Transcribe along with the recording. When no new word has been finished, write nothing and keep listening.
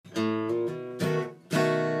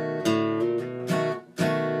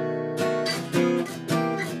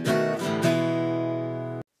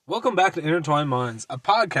Welcome back to Intertwined Minds, a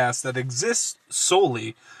podcast that exists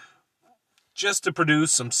solely just to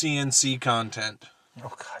produce some CNC content.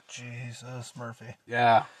 Oh, God, Jesus, Murphy.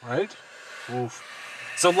 Yeah, right? Oof.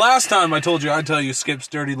 So last time I told you I'd tell you Skip's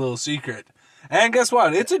dirty little secret. And guess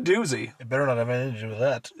what? It's a doozy. It better not have anything to do with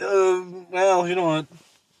that. Well, you know what?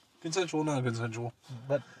 Consensual, non-consensual.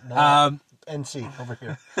 But, no. NC, over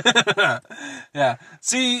here. Yeah.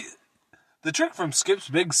 See, the trick from Skip's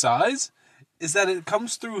big size is that it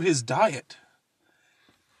comes through his diet.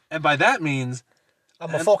 And by that means...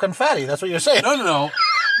 I'm a fucking fatty, that's what you're saying. No.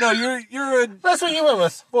 No, you're a... That's what you went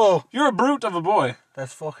with. Whoa. You're a brute of a boy.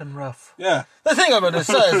 That's fucking rough. Yeah. The thing about his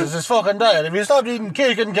size is his fucking diet. If he stopped eating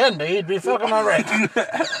cake and candy, he'd be fucking alright.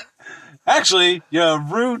 Actually, you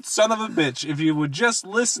rude son of a bitch, if you would just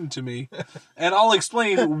listen to me, and I'll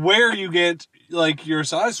explain where you get, your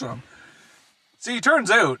size from. See, it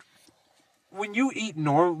turns out, when you eat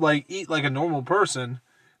like a normal person,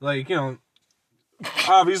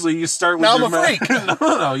 obviously you start with now your I'm a freak.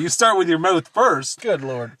 No, you start with your mouth first. Good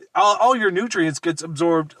Lord. All your nutrients gets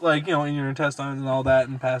absorbed, in your intestines and all that,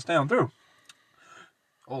 and passed down through.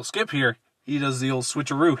 Old Skip here, he does the old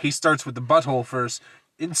switcheroo. He starts with the butthole first,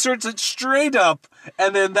 inserts it straight up,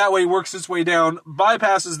 and then that way works its way down,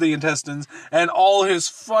 bypasses the intestines, and all his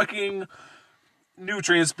fucking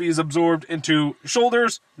nutrients be absorbed into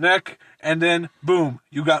shoulders, neck, and then boom,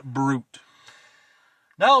 you got brute.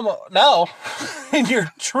 Now, in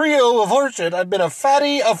your trio of horseshit, I've been a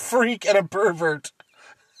fatty, a freak, and a pervert.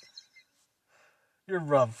 You're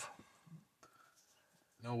rough.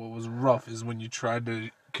 No, what was rough is when you tried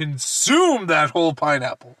to consume that whole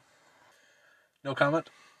pineapple. No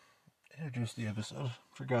comment? Introduce the episode,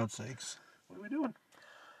 for God's sakes. What are we doing?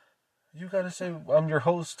 You gotta say, I'm your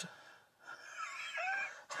host.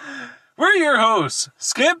 We're your hosts,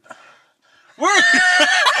 Skip. We're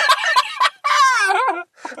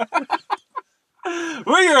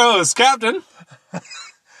your hosts, Captain.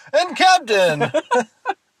 And Captain.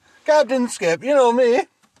 Captain Skip, you know me.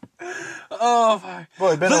 Oh, my.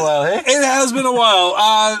 Boy, been a while, hey? It has been a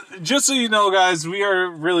while. Just so you know, guys, we are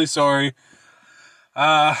really sorry.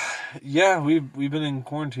 Yeah, we've been in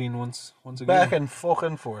quarantine once again. Back and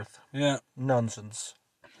fucking forth. Yeah. Nonsense.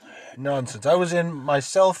 I was in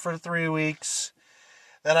myself for 3 weeks.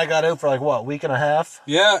 Then I got out for week and a half?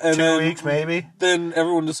 Yeah, and 2 weeks maybe. Then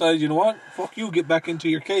everyone decided, you know what? Fuck you, get back into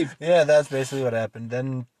your cave. Yeah, that's basically what happened.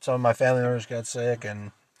 Then some of my family members got sick,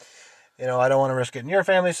 and I don't want to risk getting your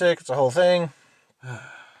family sick. It's a whole thing.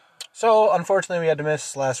 So, unfortunately, we had to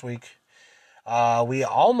miss last week. We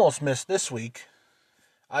almost missed this week.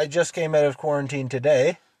 I just came out of quarantine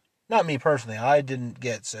today. Not me personally. I didn't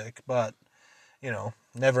get sick, but,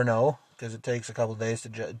 never know, because it takes a couple of days to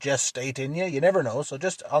gestate in you. You never know, so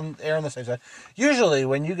just err on the safe side. Usually,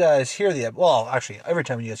 when you guys hear the episode, well, actually, every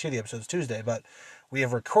time you guys hear the episode, it's Tuesday, but we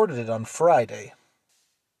have recorded it on Friday.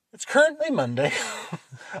 It's currently Monday.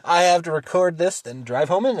 I have to record this, then drive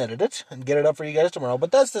home and edit it, and get it up for you guys tomorrow.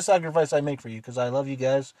 But that's the sacrifice I make for you, because I love you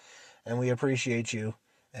guys, and we appreciate you.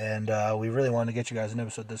 And we really wanted to get you guys an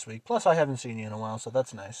episode this week. Plus, I haven't seen you in a while, so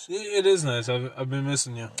that's nice. It is nice. I've been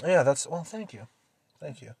missing you. Yeah, thank you.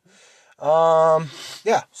 Thank you.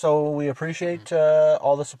 Yeah, so we appreciate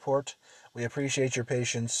all the support. We appreciate your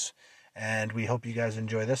patience. And we hope you guys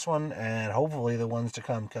enjoy this one, and hopefully the ones to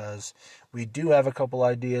come, because we do have a couple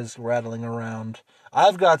ideas rattling around.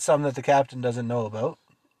 I've got some that the captain doesn't know about.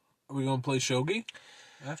 Are we going to play shogi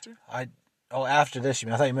after? After this, you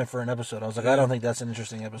mean? I thought you meant for an episode. I was like, yeah. I don't think that's an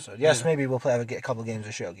interesting episode. Yes, maybe we'll play a couple games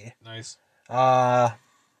of shogi. Nice. But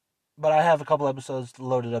I have a couple episodes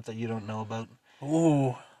loaded up that you don't know about.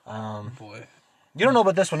 Ooh. Boy. You don't know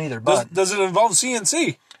about this one either, but... Does it involve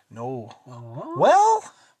CNC? No. Oh. Well...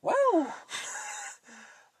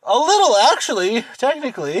 a little, actually,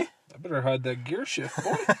 technically. I better hide that gear shift,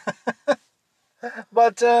 boy.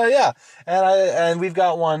 But, yeah. And we've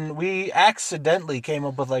got one. We accidentally came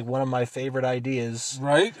up with, one of my favorite ideas.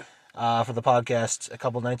 Right? For the podcast a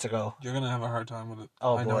couple nights ago. You're going to have a hard time with it.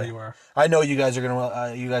 Oh, boy. I know you are. I know you guys are going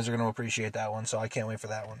to appreciate that one, so I can't wait for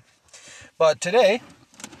that one. But today,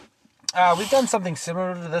 we've done something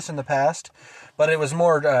similar to this in the past, but it was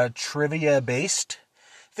more trivia-based.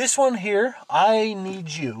 This one here, I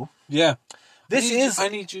need you. Yeah. I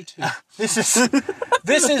need you too. This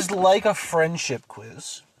is like a friendship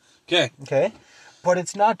quiz. Okay. Okay? But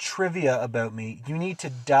it's not trivia about me. You need to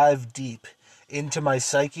dive deep into my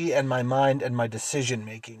psyche and my mind and my decision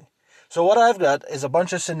making. So what I've got is a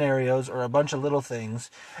bunch of scenarios or a bunch of little things,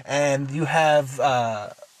 and you have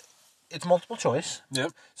it's multiple choice.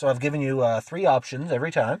 Yep. So I've given you 3 options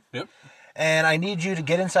every time. Yep. And I need you to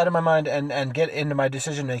get inside of my mind and get into my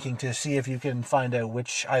decision making to see if you can find out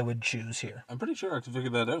which I would choose here. I'm pretty sure I can figure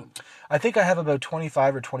that out. I think I have about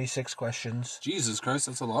 25 or 26 questions. Jesus Christ,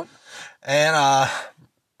 that's a lot. And,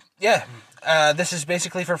 this is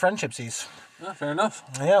basically for friendshipsies. Yeah, fair enough.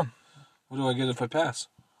 Yeah. What do I get if I pass?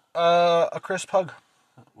 A crisp hug.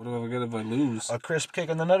 What do I get if I lose? A crisp kick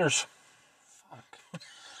in the nutters.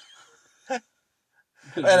 Fuck.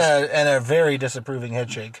 And a very disapproving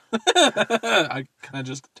head shake. Can I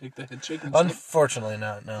just take the head shake instead? Unfortunately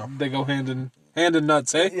not, no. They go hand in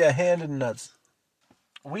nuts, eh? Yeah, hand and nuts.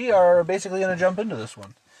 We are basically going to jump into this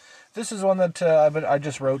one. This is one that I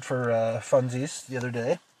just wrote for funsies the other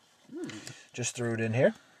day. Just threw it in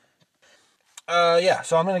here.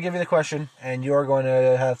 So I'm going to give you the question, and you're going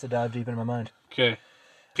to have to dive deep into my mind. Okay.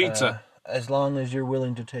 Pizza. As long as you're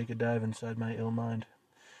willing to take a dive inside my ill mind.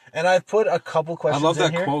 And I've put a couple I questions love that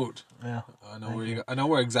in here. quote. Yeah. I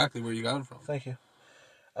know exactly where you got it from. Thank you.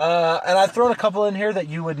 And I've thrown a couple in here that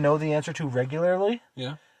you would know the answer to regularly,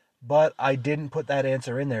 Yeah. but I didn't put that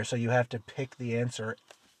answer in there, so you have to pick the answer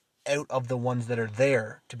out of the ones that are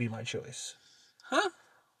there to be my choice. Huh?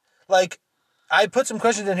 Like, I put some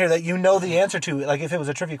questions in here that you know the answer to. Like, if it was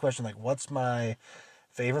a trivia question, like, what's my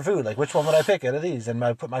favorite food? Like, which one would I pick out of these? And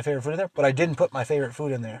I put my favorite food in there, but I didn't put my favorite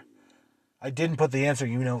food in there. I didn't put the answer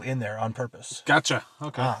in there on purpose. Gotcha.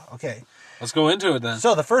 Okay. Okay. Let's go into it then.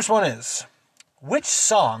 So the first one is, which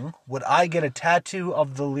song would I get a tattoo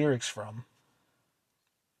of the lyrics from?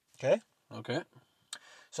 Okay. Okay.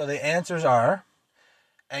 So the answers are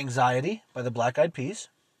Anxiety by the Black Eyed Peas,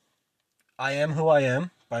 I Am Who I Am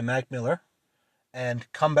by Mac Miller,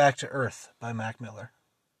 and Come Back to Earth by Mac Miller.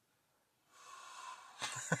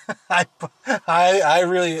 I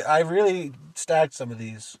really stacked some of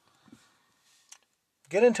these.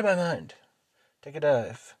 Get into my mind. Take a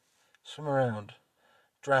dive. Swim around.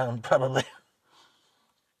 Drown, probably.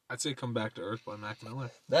 I'd say Come Back to Earth by Mac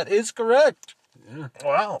Miller. That is correct. Yeah.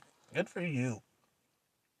 Wow. Good for you.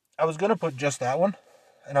 I was going to put just that one.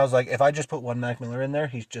 And I was like, if I just put one Mac Miller in there,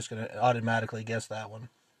 he's just going to automatically guess that one.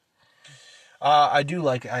 I do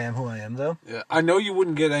like I Am Who I Am, though. Yeah. I know you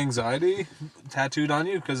wouldn't get Anxiety tattooed on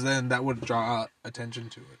you, because then that would draw attention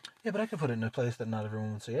to it. Yeah, but I could put it in a place that not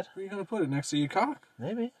everyone would see it. Where are you going to put it? Next to your cock?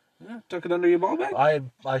 Maybe. Yeah. Tuck it under your ball bag?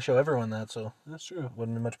 I show everyone that, so That's true.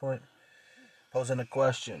 wouldn't be much point. Posing a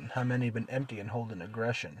question. How many have been empty and holding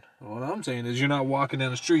aggression? What I'm saying is you're not walking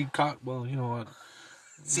down the street cock... Well, you know what?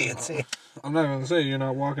 CNC. I'm not going to say you're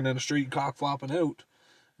not walking down the street cock flopping out,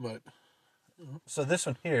 but... So this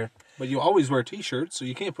one here, But you always wear t-shirts, so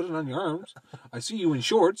you can't put it on your arms. I see you in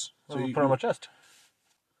shorts. So I'll you put on my chest.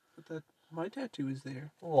 But my tattoo is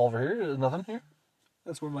there. Well, over here, there's nothing here.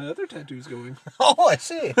 That's where my other tattoo's going. Oh, I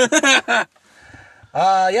see.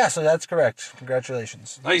 So that's correct.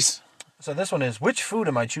 Congratulations. Nice. So this one is, which food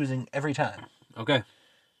am I choosing every time? Okay.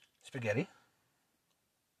 Spaghetti,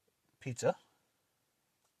 pizza,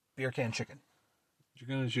 beer can chicken. You're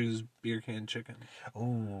going to choose beer can chicken.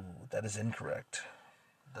 Ooh, that is incorrect.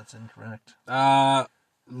 That's incorrect.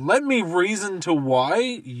 Let me reason to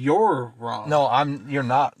why you're wrong. No, you're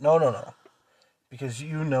not. No. Because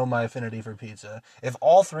you know my affinity for pizza. If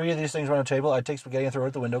all three of these things were on a table, I'd take spaghetti and throw it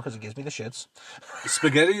out the window because it gives me the shits.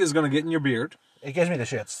 Spaghetti is going to get in your beard. It gives me the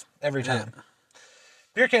shits every time. Yeah.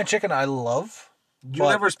 Beer can chicken I love. You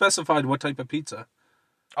never specified what type of pizza.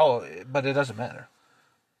 Oh, but it doesn't matter.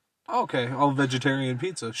 Okay, all vegetarian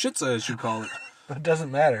pizza. Shitza, as you call it. But it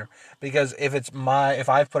doesn't matter. Because if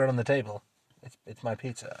I've put it on the table, it's my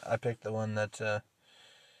pizza. I picked the one that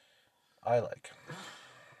I like.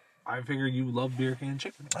 I figure you love beer can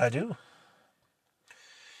chicken. I do.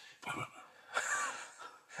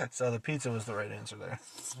 So the pizza was the right answer there.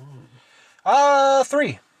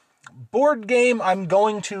 3. Board game I'm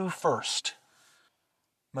going to first.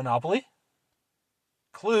 Monopoly.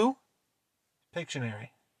 Clue. Pictionary.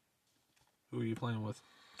 Who are you playing with?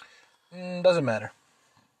 Doesn't matter.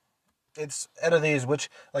 It's out of these,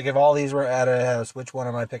 if all these were at a house, which one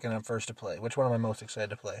am I picking up first to play? Which one am I most excited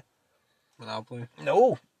to play? Monopoly.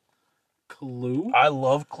 No. Clue? I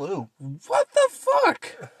love Clue. What the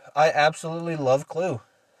fuck? I absolutely love Clue.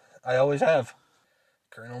 I always have.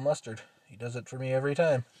 Colonel Mustard. He does it for me every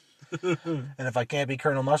time. And if I can't be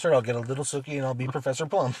Colonel Mustard, I'll get a little Sookie and I'll be Professor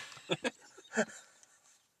Plum.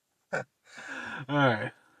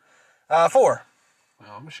 Alright. 4.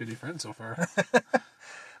 Wow, I'm a shitty friend so far.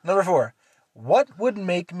 Number 4. What would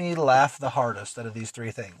make me laugh the hardest out of these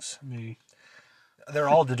 3 things? Me. They're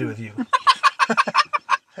all to do with you.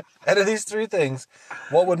 Out of these 3 things,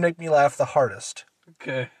 what would make me laugh the hardest?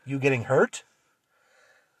 Okay. You getting hurt?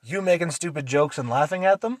 You making stupid jokes and laughing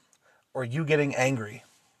at them? Or you getting angry?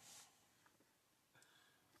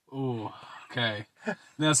 Ooh, okay.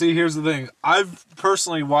 Now, see, here's the thing. I've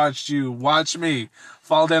personally watched you watch me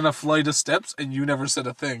fall down a flight of steps, and you never said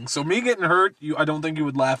a thing. So me getting hurt, I don't think you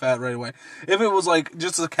would laugh at right away. If it was like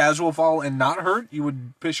just a casual fall and not hurt, you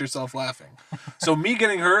would piss yourself laughing. So me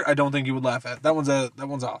getting hurt, I don't think you would laugh at. That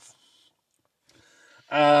one's off.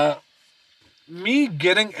 Me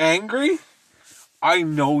getting angry, I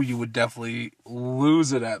know you would definitely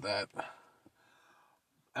lose it at that.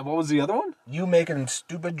 And what was the other one? You making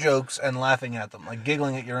stupid jokes and laughing at them, like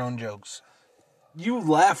giggling at your own jokes. You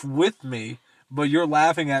laugh with me, but you're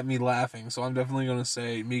laughing at me laughing, so I'm definitely going to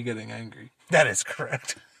say me getting angry. That is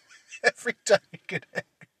correct. Every time you get angry,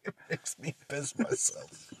 it makes me piss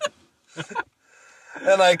myself.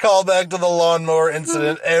 And I call back to the lawnmower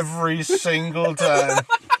incident every single time.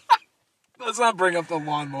 Let's not bring up the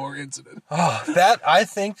lawnmower incident. Oh, that, I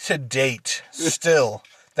think to date, still,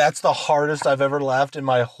 that's the hardest I've ever laughed in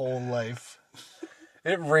my whole life.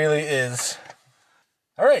 It really is.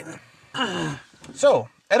 All right. So,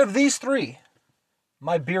 out of these three,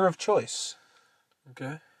 my beer of choice.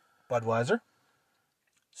 Okay. Budweiser,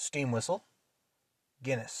 Steam Whistle,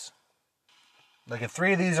 Guinness. Like, if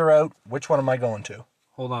three of these are out, which one am I going to?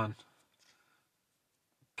 Hold on.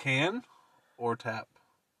 Can or tap?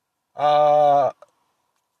 I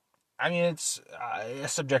mean, it's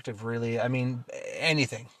subjective, really. I mean,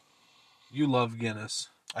 anything. You love Guinness.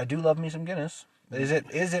 I do love me some Guinness. Is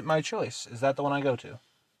it my choice? Is that the one I go to?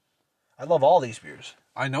 I love all these beers.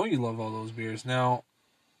 I know you love all those beers. Now,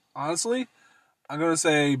 honestly, I'm going to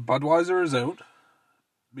say Budweiser is out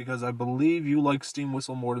because I believe you like Steam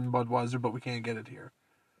Whistle more than Budweiser, but we can't get it here.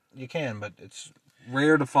 You can, but it's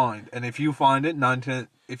rare to find. And if you find it,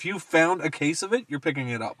 if you found a case of it, you're picking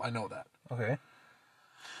it up. I know that. Okay.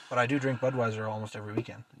 But I do drink Budweiser almost every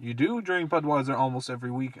weekend. You do drink Budweiser almost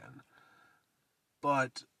every weekend.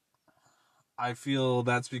 But I feel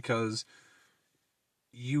that's because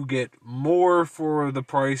you get more for the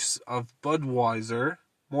price of Budweiser,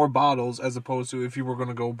 more bottles, as opposed to if you were going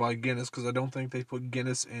to go buy Guinness, because I don't think they put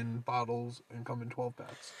Guinness in bottles and come in 12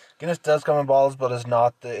 packs. Guinness does come in bottles, but it's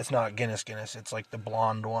not Guinness. It's like the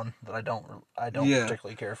blonde one that I don't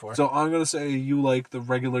particularly care for. So I'm going to say you like the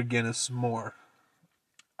regular Guinness more.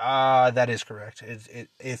 That is correct.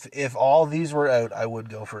 If all these were out, I would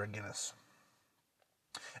go for a Guinness.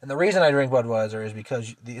 And the reason I drink Budweiser is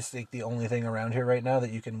because it's like the only thing around here right now that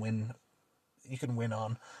you can win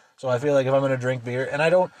on. So I feel like if I'm going to drink beer, and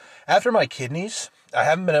after my kidneys, I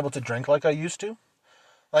haven't been able to drink like I used to.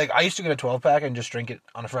 Like, I used to get a 12-pack and just drink it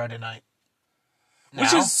on a Friday night.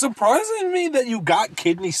 Which is surprising to me that you got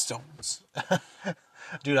kidney stones.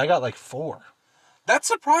 Dude, I got like 4. That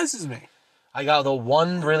surprises me. I got the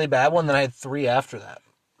one really bad one, then I had 3 after that.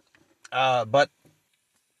 But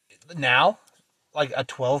now, like a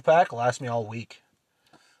 12-pack lasts me all week.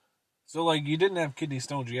 So, like, you didn't have kidney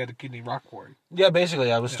stones, you had a kidney rock quarry. Yeah,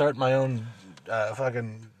 basically, I was starting my own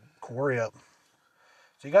fucking quarry up.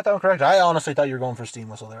 So you got that one correct. I honestly thought you were going for Steam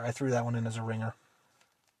Whistle there. I threw that one in as a ringer.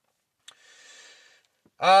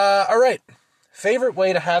 All right. Favorite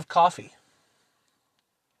way to have coffee.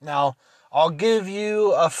 Now, I'll give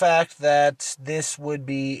you a fact that this would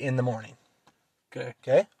be in the morning. Okay.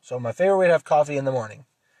 Okay? So my favorite way to have coffee in the morning.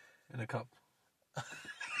 In a cup.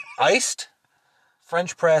 Iced,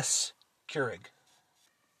 French press, Keurig.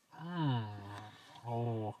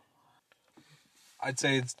 Oh. I'd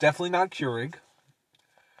say it's definitely not Keurig.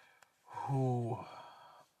 Ooh.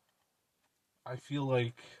 I feel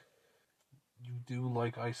like you do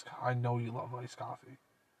like iced. I know you love iced coffee,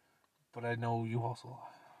 but I know you also.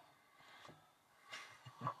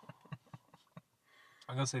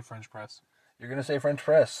 I'm gonna say French press. You're gonna say French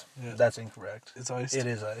press. Yeah. That's incorrect. It's iced. It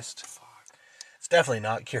is iced. Fuck. It's definitely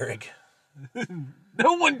not Keurig.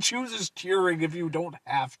 No one chooses Keurig if you don't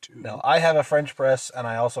have to. No, I have a French press, and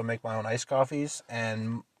I also make my own iced coffees,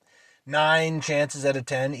 and 9 chances out of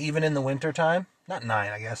 10, even in the wintertime, not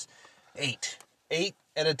 9, I guess, 8. 8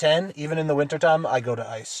 out of 10, even in the wintertime, I go to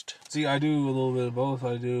iced. See, I do a little bit of both.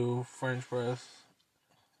 I do French press,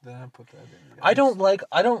 then I put that in. Not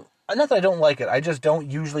that I don't like it, I just don't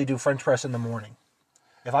usually do French press in the morning.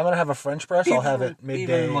 If I'm going to have a French press, I'll have it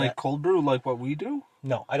midday. Even like cold brew, like what we do?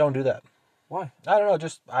 No, I don't do that. Why? I don't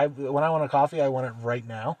know, when I want a coffee, I want it right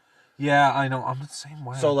now. Yeah, I know. I'm the same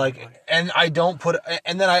way. So and I don't put,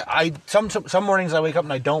 and then I some mornings I wake up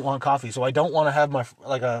and I don't want coffee, so I don't want to have my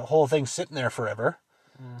like a whole thing sitting there forever.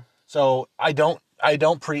 So I don't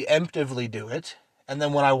preemptively do it, and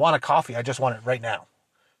then when I want a coffee, I just want it right now.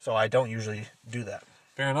 So I don't usually do that.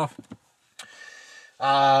 Fair enough.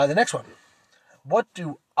 The next one, what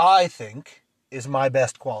do I think is my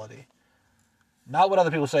best quality? Not what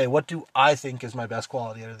other people say. What do I think is my best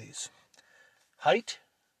quality out of these? Height,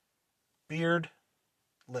 beard,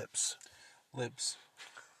 lips. Lips.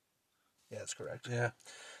 Yeah, that's correct. Yeah.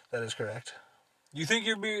 That is correct. You think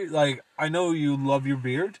your beard, like, I know you love your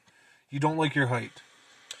beard. You don't like your height.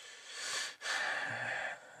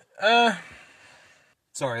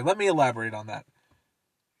 Sorry, let me elaborate on that.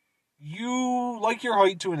 You like your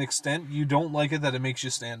height to an extent. You don't like it that it makes you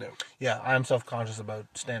stand out. Yeah, I'm self-conscious about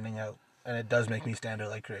standing out, and it does make me stand out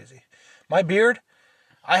like crazy. My beard,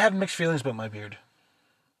 I have mixed feelings about my beard.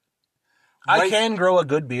 I can grow a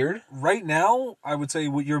good beard. Right now, I would say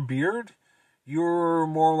with your beard, you're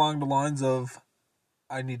more along the lines of,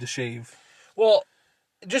 I need to shave. Well,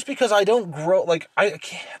 just because I don't grow, like,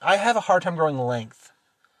 I have a hard time growing length.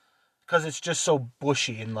 Because it's just so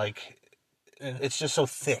bushy and, like, it's just so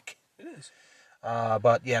thick. It is.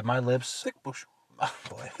 But, yeah, my lips... Thick bush. Oh,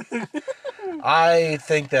 boy. I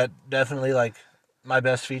think that definitely, like, my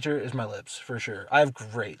best feature is my lips, for sure. I have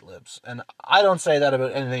great lips. And I don't say that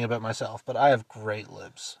about anything about myself, but I have great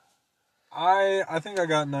lips. I think I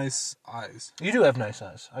got nice eyes. You do have nice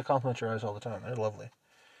eyes. I compliment your eyes all the time. They're lovely.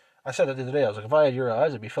 I said it the other day. I was like, if I had your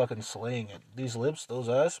eyes, I'd be fucking slaying it. These lips, those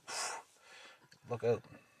eyes, look out.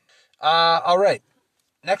 All right.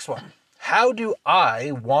 Next one. How do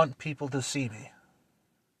I want people to see me?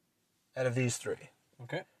 Out of these three.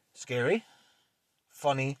 Okay. Scary,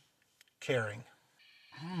 funny, caring.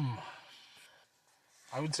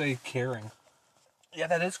 I would say caring. Yeah,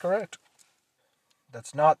 that is correct.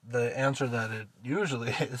 That's not the answer that it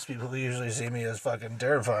usually is. People usually see me as fucking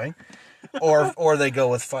terrifying. Or they go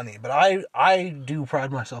with funny. But I do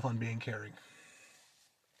pride myself on being caring.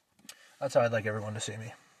 That's how I'd like everyone to see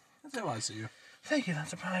me. That's how I see you. Thank you,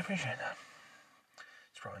 I appreciate that.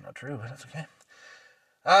 It's probably not true, but that's okay.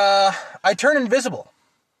 I turn invisible.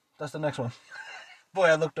 That's the next one. Boy,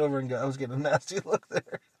 I looked over and I was getting a nasty look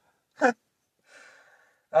there.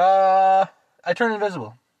 I turn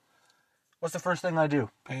invisible. What's the first thing I do?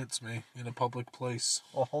 Pants me in a public place.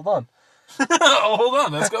 Well, hold on. Oh, hold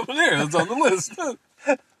on. That's coming here. That's on the list.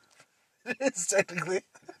 It is technically.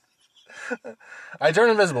 I turn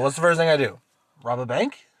invisible. What's the first thing I do? Rob a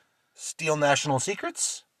bank? Steal national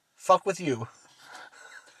secrets? Fuck with you.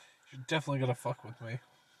 You're definitely gonna fuck with me.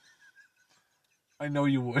 I know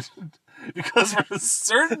you would. Because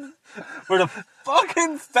for the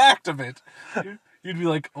fucking fact of it, you'd be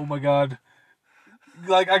like, oh my god.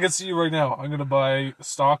 Like, I can see you right now. I'm gonna buy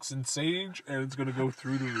stocks in Sage, and it's gonna go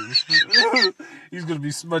through the roof. He's gonna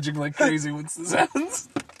be smudging like crazy once this happens.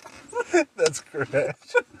 That's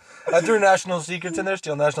correct. I threw national secrets in there,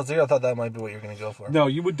 steal national secrets. I thought that might be what you're going to go for. No,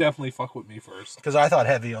 you would definitely fuck with me first. Because I thought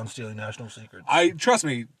heavy on stealing national secrets. Trust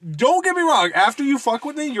me, don't get me wrong. After you fuck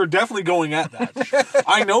with me, you're definitely going at that.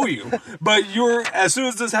 I know you. But as soon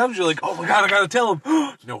as this happens, you're like, oh my god, I gotta tell him.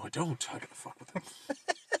 No, I don't. I gotta fuck with him.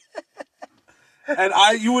 And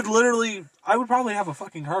I would probably have a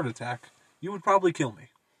fucking heart attack. You would probably kill me.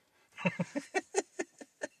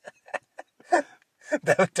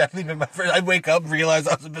 That would definitely be my first. I'd wake up, realize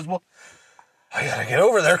I was invisible. I gotta get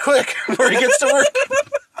over there quick before he gets to work.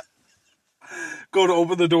 Go to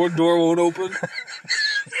open the door won't open.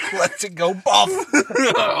 Let it go, buff.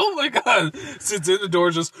 Oh my god. Sits in the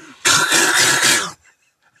door just...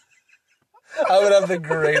 I would have the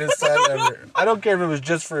greatest time ever. I don't care if it was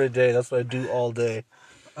just for a day. That's what I do all day.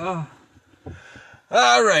 Oh.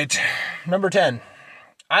 All right. Number 10.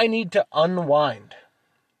 I need to unwind.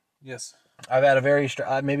 Yes. I've had a very...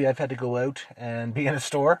 maybe I've had to go out and be in a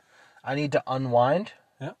store. I need to unwind.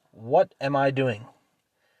 Yeah. What am I doing?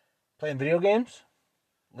 Playing video games?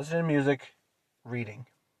 Listening to music? Reading?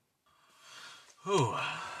 Ooh.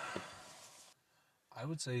 I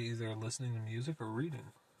would say either listening to music or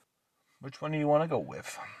reading. Which one do you want to go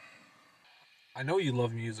with? I know you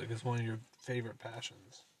love music. It's one of your favorite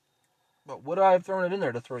passions. But would I have thrown it in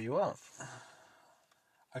there to throw you off?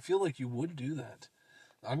 I feel like you would do that.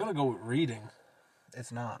 I'm going to go with reading.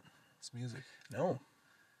 It's not. It's music. No.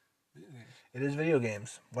 Video games. It is video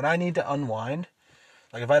games. When I need to unwind,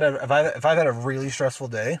 like if I've had a really stressful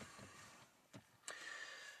day,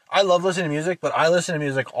 I love listening to music, but I listen to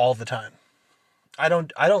music all the time. I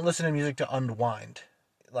don't listen to music to unwind.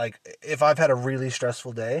 Like if I've had a really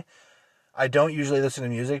stressful day, I don't usually listen to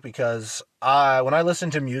music because when I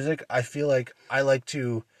listen to music, I feel like I like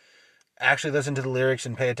to actually listen to the lyrics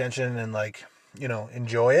and pay attention and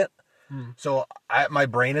enjoy it. So my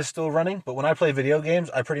brain is still running, but when I play video games,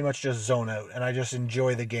 I pretty much just zone out and I just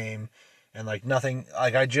enjoy the game and nothing.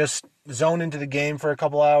 Like I just zone into the game for a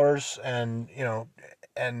couple hours and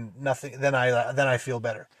nothing. Then I feel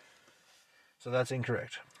better. So that's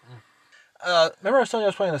incorrect. Remember I was telling you I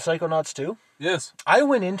was playing the Psychonauts 2? Yes. I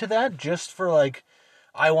went into that just for, like,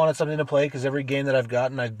 I wanted something to play because every game that I've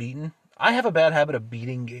gotten, I've beaten. I have a bad habit of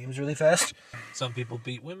beating games really fast. Some people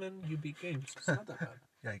beat women, you beat games. It's not that bad.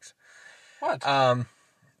 Yikes. What?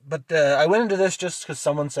 But I went into this just because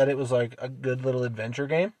someone said it was, like, a good little adventure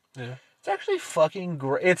game. Yeah. It's actually fucking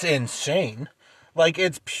great. It's insane. Like,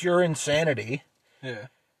 it's pure insanity. Yeah.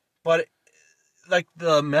 But, like,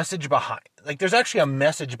 the message behind... Like, there's actually a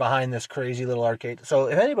message behind this crazy little arcade. So,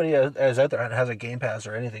 if anybody is out there and has a Game Pass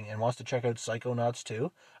or anything and wants to check out Psychonauts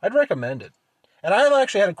 2, I'd recommend it. And I've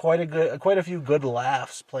actually had quite a few good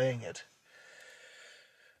laughs playing it.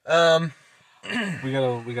 We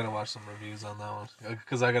gotta watch some reviews on that one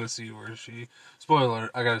because I gotta see where she. Spoiler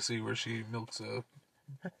alert! I gotta see where she milks a.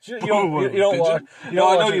 You don't watch. I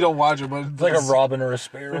know you don't watch it, but it's like a robin or a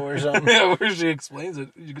sparrow or something. Yeah, where she explains it.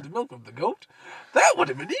 You get the milk of the goat. That would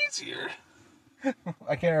have been easier.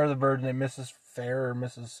 I can't remember the bird name, Mrs. Fair or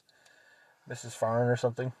Mrs. Farn or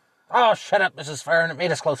something. Oh, shut up, Mrs. Farn. It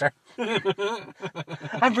made us closer.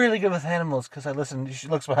 I'm really good with animals because I listen. She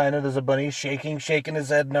looks behind her. There's a bunny shaking his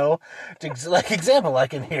head no. Like example, I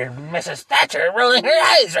can hear Mrs. Thatcher rolling her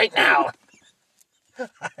eyes right now.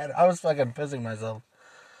 I was fucking pissing myself.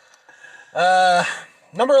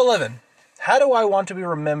 Number 11. How do I want to be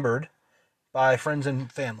remembered by friends and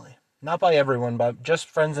family? Not by everyone, but just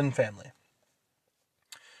friends and family.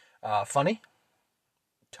 Funny,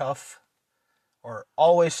 tough, or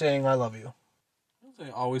always saying I love you.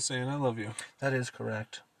 Always saying I love you. That is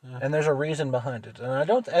correct. Yeah. And there's a reason behind it.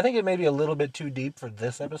 And I think it may be a little bit too deep for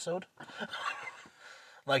this episode.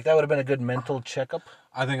 Like, that would have been a good mental checkup.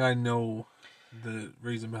 I think I know the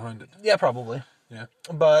reason behind it. Yeah, probably. Yeah.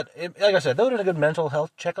 But, like I said, that would have been a good mental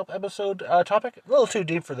health checkup episode topic. A little too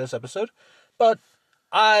deep for this episode. But,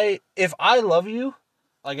 if I love you,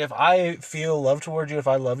 like, if I feel love towards you, if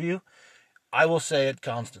I love you, I will say it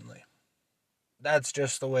constantly. That's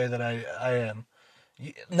just the way that I am.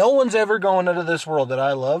 No one's ever going into this world that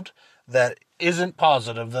I loved that isn't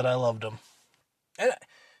positive that I loved them.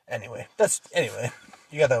 Anyway,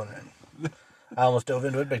 you got that one right. I almost dove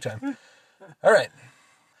into it big time. All right.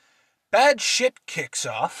 Bad shit kicks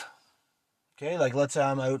off. Okay, like let's say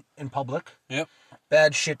I'm out in public. Yep.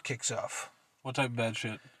 Bad shit kicks off. What type of bad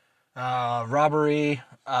shit? Robbery,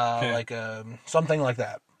 Okay. like something like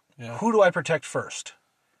that. Yeah. Who do I protect first?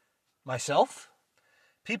 Myself?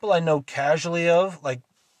 People I know casually or like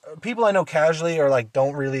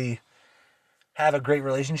don't really have a great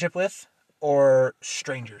relationship with, or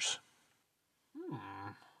strangers?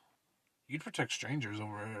 You'd protect strangers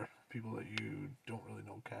over people that you don't really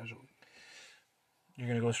know casually. You're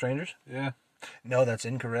gonna go with strangers? Yeah. No, that's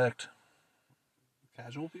incorrect.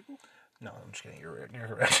 Casual people? No, I'm just kidding. You're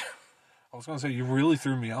correct. I was gonna say you really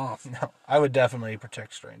threw me off. No, I would definitely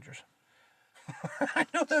protect strangers. I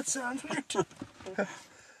know that sounds weird.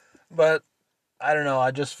 But, I don't know,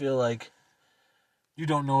 I just feel like... You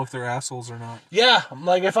don't know if they're assholes or not. Yeah,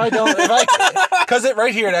 like because it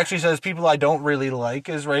right here, it actually says people I don't really like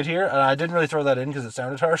is right here, and I didn't really throw that in because it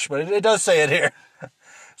sounded harsh, but it does say it here.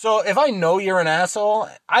 So, if I know you're an asshole,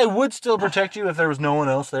 I would still protect you if there was no one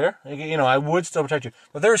else there. You know, I would still protect you.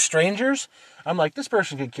 But if there are strangers, I'm like, this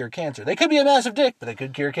person could cure cancer. They could be a massive dick, but they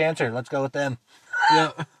could cure cancer. Let's go with them.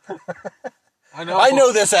 Yeah. I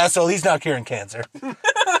know this asshole. He's not curing cancer.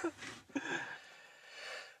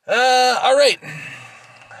 All right.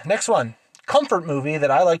 Next one. Comfort movie that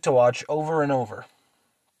I like to watch over and over.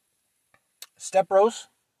 Step Brothers,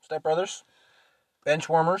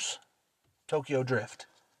 Benchwarmers, Tokyo Drift.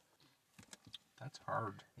 That's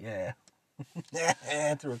hard. Yeah.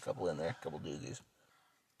 I threw a couple in there, a couple doozies.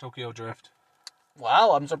 Tokyo Drift.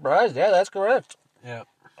 Wow, I'm surprised. Yeah, that's correct. Yeah.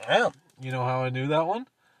 Yeah. You know how I knew that one?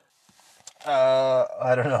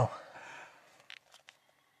 I don't know.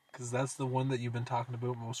 Because that's the one that you've been talking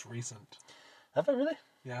about most recent. Have I really?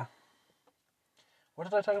 Yeah. What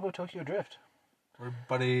did I talk about Tokyo Drift? Or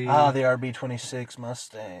buddy. The RB26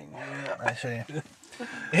 Mustang. Yeah. I see.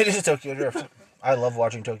 It is Tokyo Drift. I love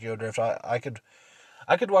watching Tokyo Drift. I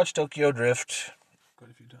could watch Tokyo Drift Quite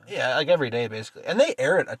a few times. Yeah, like every day basically. And they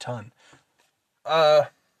air it a ton. I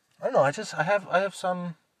don't know, I have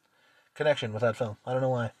some connection with that film. I don't know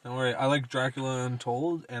why. Don't worry, I like Dracula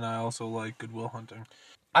Untold, and I also like Good Will Hunting.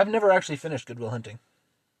 I've never actually finished Good Will Hunting.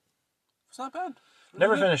 It's not bad. It's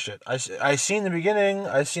Never good. finished it. I seen the beginning.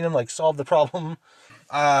 I seen him like solve the problem.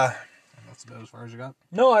 And that's about as far as you got?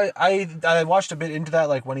 No, I watched a bit into that,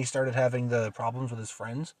 like when he started having the problems with his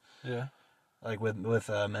friends. Yeah. Like with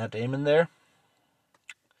Matt Damon there.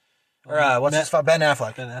 Or Ben Affleck. Ben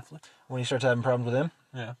Affleck. When he starts having problems with him.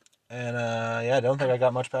 Yeah. And I don't think I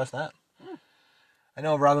got much past that. I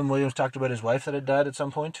know Robin Williams talked about his wife that had died at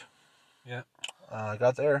some point. Yeah. I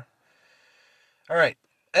got there. All right.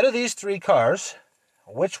 Out of these 3 cars,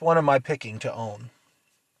 which one am I picking to own?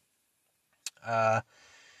 A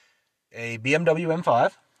BMW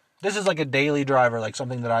M5. This is like a daily driver, like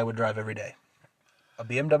something that I would drive every day. A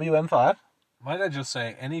BMW M5. Might I just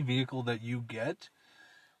say, any vehicle that you get,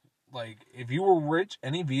 like, if you were rich,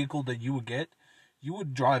 any vehicle that you would get, you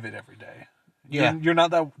would drive it every day. Yeah. You're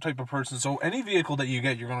not that type of person, so any vehicle that you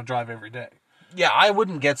get, you're going to drive every day. Yeah, I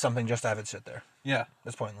wouldn't get something just to have it sit there. Yeah.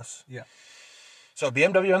 It's pointless. Yeah. So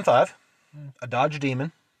BMW M5, a Dodge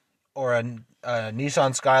Demon, or a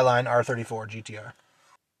Nissan Skyline R34 GTR.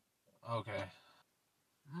 Okay.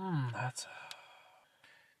 That's...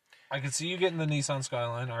 I could see you getting the Nissan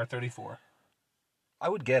Skyline R34. I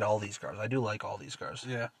would get all these cars. I do like all these cars.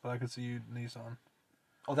 Yeah, but I could see you Nissan.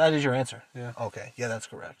 Oh, that is your answer? Yeah. Okay. Yeah, that's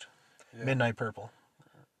correct. Yeah. Midnight Purple.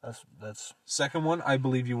 That's... Second one, I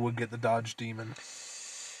believe you would get the Dodge Demon.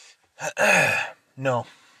 No.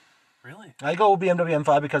 Really? I go with BMW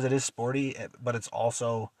M5 because it is sporty, but it's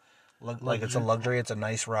also like it's a luxury. It's a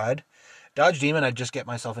nice ride. Dodge Demon, I'd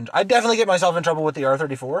definitely get myself in trouble with the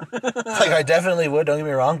R34. Like, I definitely would, don't get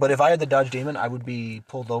me wrong. But if I had the Dodge Demon, I would be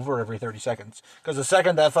pulled over every 30 seconds. Because the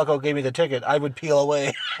second that fucko gave me the ticket, I would peel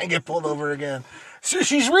away and get pulled over again. So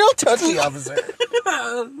she's real touchy, officer.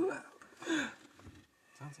 Sounds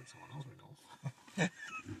like someone else we know.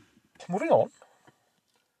 Moving on.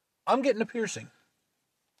 I'm getting a piercing.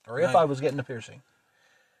 Or if Right. I was getting a piercing.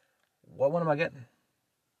 What one am I getting?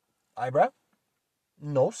 Eyebrow?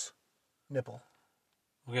 Nose? Nipple?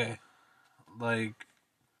 Okay. Like,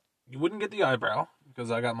 you wouldn't get the eyebrow, because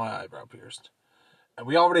I got my eyebrow pierced. And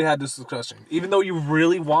we already had this discussion. Even though you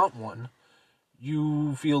really want one,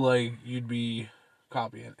 you feel like you'd be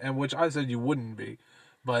copying. And which I said you wouldn't be.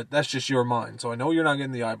 But that's just your mind. So I know you're not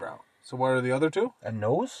getting the eyebrow. So what are the other 2? A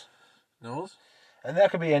nose? Nose? And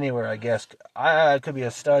that could be anywhere, I guess. It could be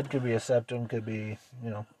a stud, could be a septum, could be,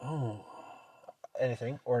 Oh.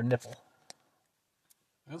 anything. Or a nipple.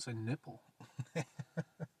 I was say nipple. No,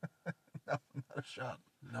 not a shot.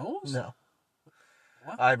 Nose? No.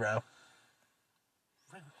 What? Eyebrow.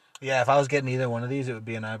 Yeah, if I was getting either one of these, it would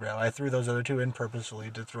be an eyebrow. I threw those other 2 in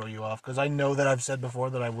purposefully to throw you off, because I know that I've said before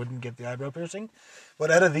that I wouldn't get the eyebrow piercing.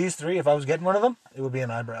 But out of these 3, if I was getting one of them, it would be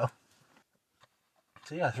an eyebrow.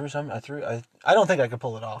 So yeah, I don't think I could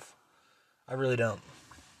pull it off. I really don't.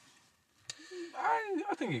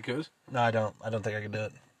 I think you could. No, I don't. I don't think I could do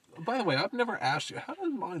it. By the way, I've never asked you, how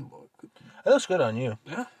does mine look? It looks good on you.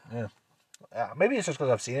 Yeah? Yeah. Maybe it's just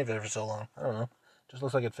because I've seen it for so long. I don't know. Just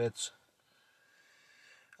looks like it fits.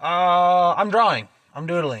 I'm drawing. I'm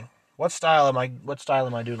doodling. What style am I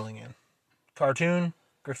doodling in? Cartoon,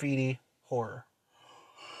 graffiti, horror.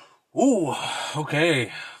 Ooh,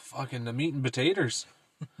 okay. Fucking the meat and potatoes.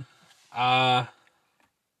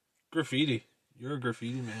 Graffiti. You're a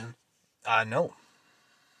graffiti man. No.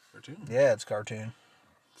 Cartoon. Yeah, it's cartoon.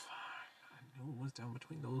 I knew it was down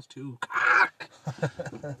between those 2.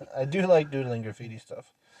 I do like doodling graffiti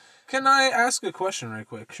stuff. Can I ask a question right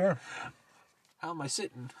quick? Sure. How am I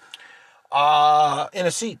sitting? In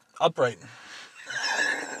a seat, upright.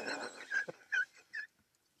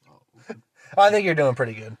 I think you're doing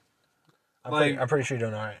pretty good. I'm pretty sure you're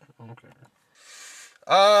doing all right. Okay.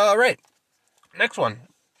 Right. Next one.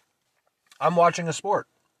 I'm watching a sport.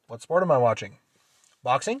 What sport am I watching?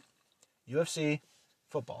 Boxing, UFC,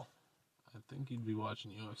 football. I think you'd be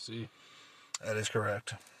watching UFC. That is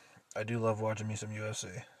correct. I do love watching me some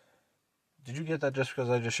UFC. Did you get that just because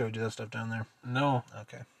I just showed you that stuff down there? No.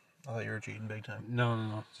 Okay. I thought you were cheating big time.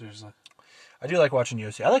 No. Seriously. I do like watching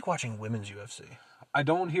UFC. I like watching women's UFC. I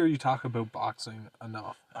don't hear you talk about boxing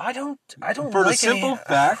enough. I don't For the like simple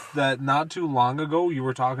fact that not too long ago you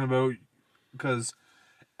were talking about, because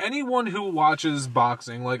anyone who watches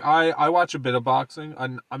boxing, like I watch a bit of boxing.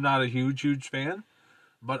 I'm not a huge fan,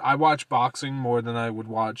 but I watch boxing more than I would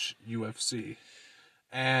watch UFC.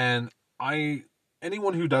 And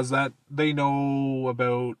anyone who does that, they know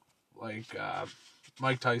about like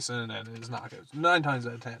Mike Tyson and his knockouts 9 times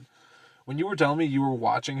out of 10. When you were telling me you were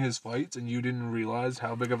watching his fights and you didn't realize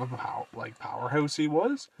how big of a powerhouse he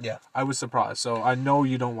was, Yeah. I was surprised. So I know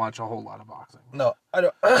you don't watch a whole lot of boxing. No, I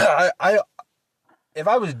don't. If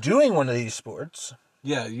I was doing one of these sports,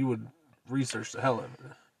 Yeah, you would research the hell out of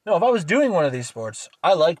it. no, if I was doing one of these sports,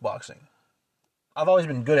 I like boxing. I've always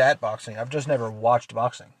been good at boxing. I've just never watched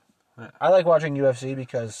boxing. Yeah. I like watching UFC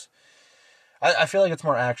because I feel like it's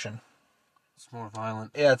more action. It's more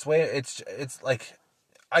violent. Yeah, it's like,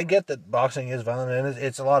 I get that boxing is violent and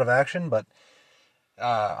it's a lot of action, but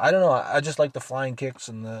I don't know. I just like the flying kicks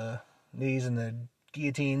and the knees and the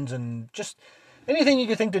guillotines and just Anything you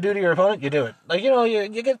could think to do to your opponent, you do it. Like,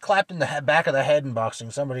 you get clapped in the back of the head in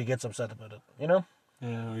boxing. Somebody gets upset about it,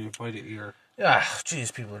 Yeah, or you bite an ear. Ah,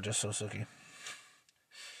 jeez, people are just so sooky.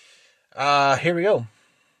 Here we go.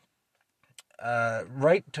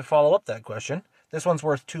 Right to follow up that question. This one's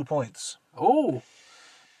worth 2 points. Oh.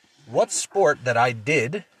 What sport that I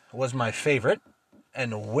did was my favorite,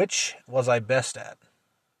 and which was I best at?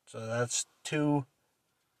 So that's two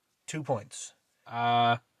points.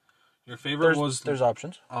 Your favorite There's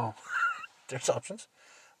options. Oh. There's options.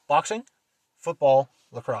 Boxing, football,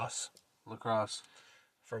 lacrosse. Lacrosse.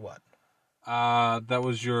 For what? That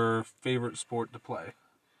was your favorite sport to play.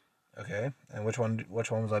 Okay, and which one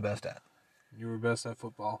was I best at? You were best at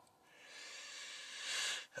football.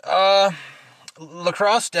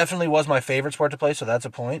 Lacrosse definitely was my favorite sport to play, so that's a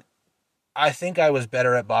point. I think I was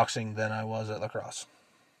better at boxing than I was at lacrosse.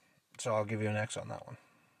 So I'll give you an X on that one.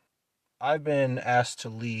 I've been asked to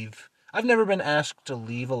leave. I've never been asked to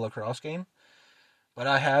leave a lacrosse game, but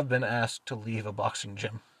I have been asked to leave a boxing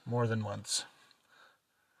gym more than once.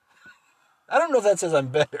 I don't know if that says I'm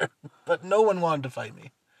better, but no one wanted to fight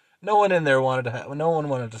me. No one in there no one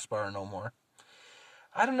wanted to spar no more.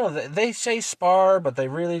 I don't know. They say spar, but they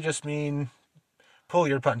really just mean pull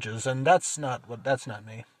your punches, and that's not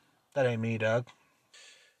me. That ain't me, dog.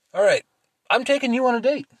 All right, I'm taking you on a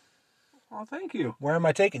date. Oh, thank you. Where am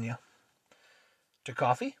I taking you? To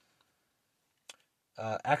coffee?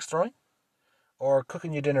 Axe throwing? Or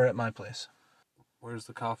cooking you dinner at my place? Where's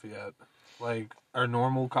the coffee at? Like our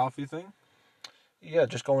normal coffee thing? Yeah,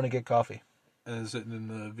 just going to get coffee. And is it in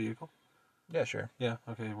the vehicle? Yeah, sure. Yeah,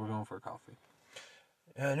 okay, we're going for coffee.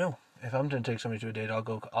 No. If I'm going to take somebody to a date, I'll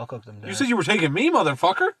cook them dinner. You said you were taking me,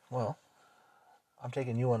 motherfucker! Well, I'm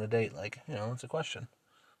taking you on a date, it's a question.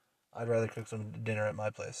 I'd rather cook some dinner at my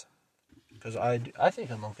place. Because I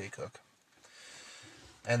think I'm okay cook.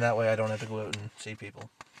 And that way I don't have to go out and see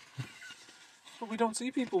people. But we don't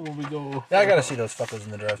see people when we go... Yeah, I gotta see those fuckers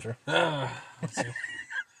in the drive-thru. Let's see.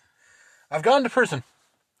 I've gone to prison.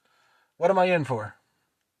 What am I in for?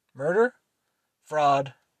 Murder?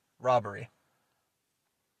 Fraud? Robbery?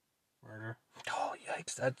 Murder. Oh,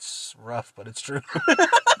 yikes. That's rough, but it's true.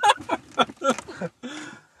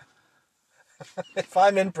 If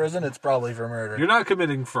I'm in prison, it's probably for murder. You're not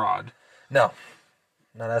committing fraud. No,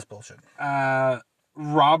 that's bullshit.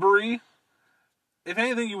 Robbery? If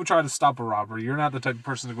anything, you would try to stop a robbery. You're not the type of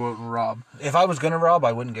person to go out and rob. If I was going to rob,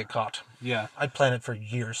 I wouldn't get caught. Yeah. I'd plan it for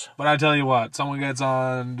years. But I tell you what, someone gets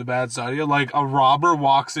on the bad side of you, like a robber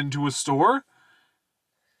walks into a store,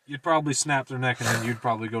 you'd probably snap their neck and then you'd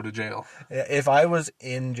probably go to jail. If I was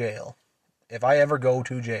in jail, if I ever go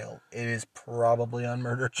to jail, it is probably on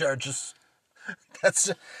murder charges.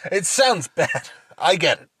 It sounds bad. I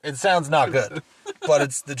get it. It sounds not good. But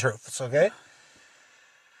it's the truth. It's okay?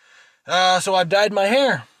 So I've dyed my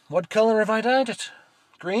hair. What color have I dyed it?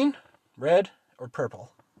 Green, red, or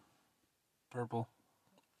purple? Purple.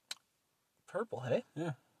 Purple, hey?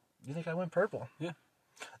 Yeah. You think I went purple? Yeah.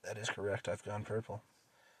 That is correct. I've gone purple.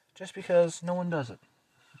 Just because no one does it.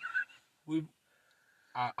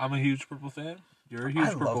 I'm a huge purple fan. You're a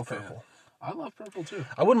huge purple fan. Purple. I love purple too.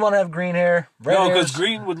 I wouldn't want to have green hair. No, because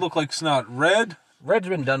green would look like snot. Red? Red's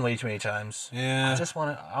been done way too many times. Yeah.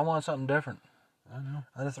 I want something different. I know.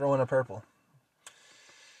 I'm going to throw in a purple.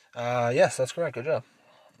 Yes, that's correct. Good job.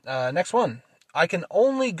 Next one. I can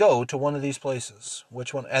only go to one of these places.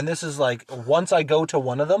 Which one? And this is like, once I go to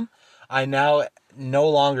one of them, I now no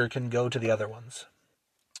longer can go to the other ones.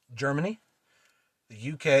 Germany,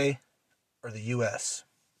 the UK, or the US?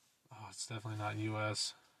 Oh, it's definitely not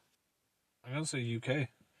US. I'm going to say UK.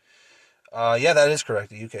 Yeah, that is correct.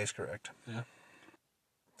 The UK is correct. Yeah.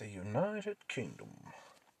 The United Kingdom.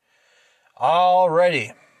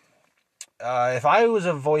 Alrighty. If I was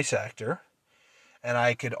a voice actor and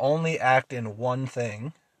I could only act in one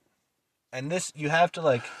thing, and this, you have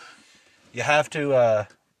to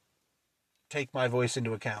take my voice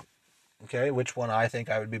into account. Okay, which one I think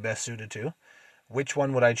I would be best suited to. Which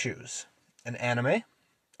one would I choose? An anime,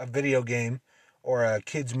 a video game, or a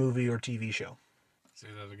kids movie or TV show? Say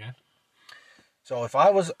that again. So if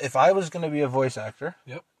I was going to be a voice actor,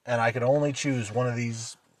 yep, and I could only choose one of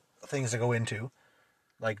these things to go into,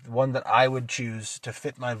 like the one that I would choose to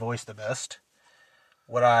fit my voice the best,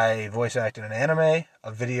 would I voice act in an anime,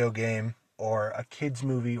 a video game, or a kids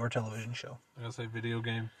movie or television show? I'm going to say video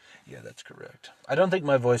game. Yeah, that's correct. I don't think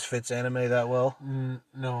my voice fits anime that well.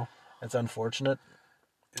 No. It's unfortunate.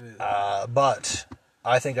 It is. But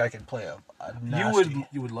I think I could play a nasty...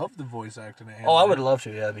 You would love the voice acting in anime. Oh, I would love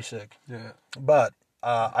to. Yeah, that'd be sick. Yeah. But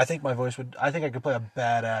I think my voice would... I think I could play a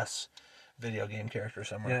badass video game character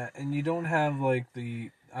somewhere. Yeah, and you don't have like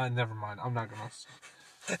Never mind. I'm not gonna.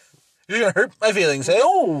 You're gonna hurt my feelings, hey?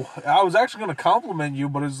 No, I was actually gonna compliment you,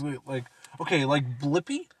 but it's like okay, like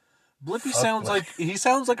Blippy. Blippy sounds like he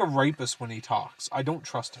sounds like a rapist when he talks. I don't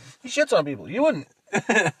trust him. He shits on people. You wouldn't.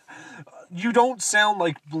 You don't sound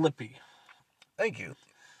like Blippy, Thank you.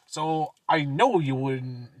 so I know you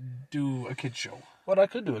wouldn't do a kid show. But I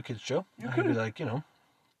could do a kids show. I could be like,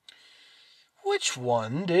 which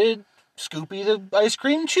one did Scoopy the ice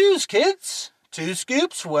cream choose, kids? 2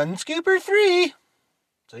 scoops, 1 scoop, or 3?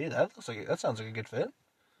 See, that sounds like a good fit.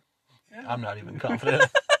 Yeah. I'm not even confident.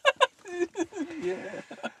 Yeah.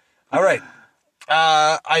 All right.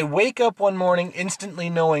 I wake up one morning instantly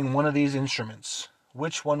knowing one of these instruments.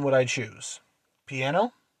 Which one would I choose?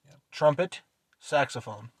 Piano, trumpet,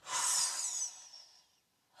 saxophone.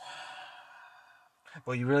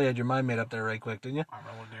 Well, you really had your mind made up there right quick, didn't you? I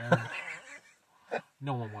really did.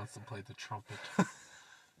 No one wants to play the trumpet.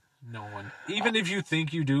 No one. Even if you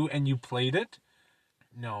think you do and you played it,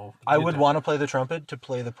 no. I would want to play the trumpet to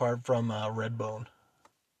play the part from Redbone.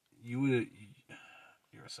 You're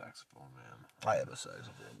a saxophone man. I have a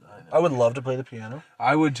saxophone. I would love to play the piano.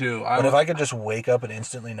 I would too. But if I could just wake up and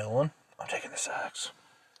instantly know one, I'm taking the sax.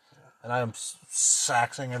 And I am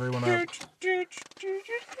saxing everyone up.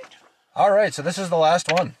 All right, so this is the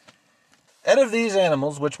last one. Out of these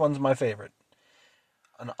animals, which one's my favorite?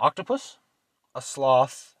 An octopus, a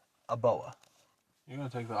sloth, a boa. You're gonna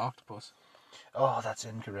take the octopus. Oh, that's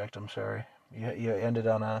incorrect. I'm sorry. You ended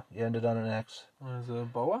on an X. What is it, a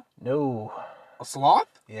boa? No. A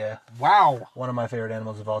sloth? Yeah. Wow. One of my favorite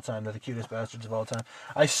animals of all time. They're the cutest bastards of all time.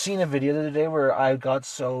 I seen a video the other day where I got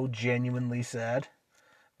so genuinely sad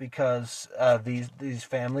because these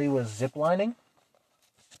family was ziplining.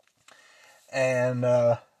 And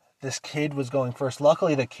this kid was going first.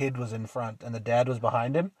 Luckily, the kid was in front, and the dad was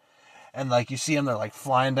behind him. And, like, you see him, they're, like,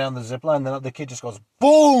 flying down the zip line, and then the kid just goes,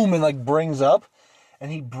 boom, and, like, brings up.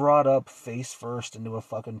 And he brought up face first into a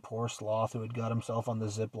fucking poor sloth who had got himself on the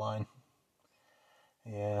zip line.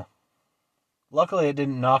 Yeah. Luckily, it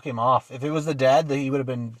didn't knock him off. If it was the dad, he would have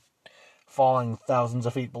been falling thousands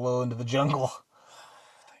of feet below into the jungle.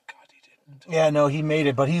 Yeah, no, he made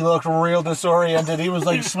it, but he looked real disoriented. He was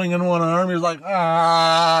like swinging one arm. He was like,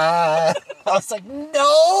 ah. I was like,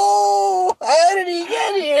 no! How did he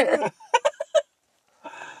get here?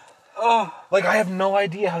 Oh, like, I have no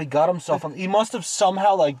idea how he got himself on. He must have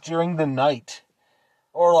somehow, like, during the night,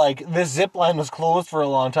 or like this zip line was closed for a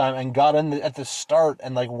long time and got in at the start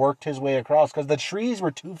and like worked his way across because the trees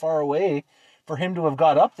were too far away for him to have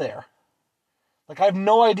got up there. Like, I have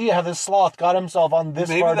no idea how this sloth got himself on this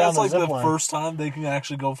far down the zip line. Maybe that's like the first time they can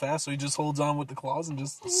actually go fast, so he just holds on with the claws and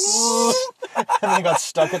just... and then he got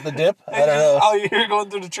stuck at the dip. I don't know. Oh, you hear going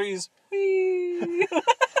through the trees.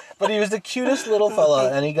 But he was the cutest little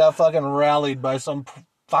fella, and he got fucking rallied by some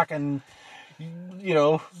fucking,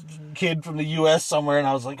 kid from the U.S. somewhere, and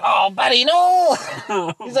I was like, oh, buddy, no!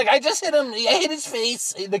 He's like, I just hit him. I hit his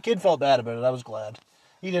face. The kid felt bad about it. I was glad.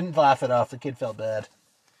 He didn't laugh it off. The kid felt bad.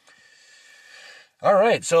 All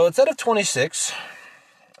right, so it's out of 26.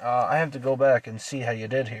 I have to go back and see how you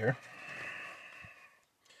did here.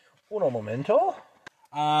 Uno momento.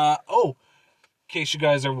 In case you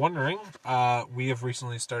guys are wondering, we have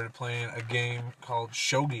recently started playing a game called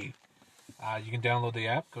Shogi. You can download the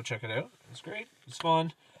app. Go check it out. It's great. It's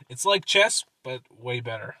fun. It's like chess, but way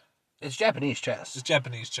better. It's Japanese chess. It's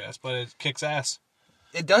Japanese chess, but it kicks ass.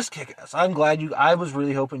 It does kick ass. I'm glad I was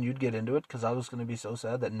really hoping you'd get into it because I was going to be so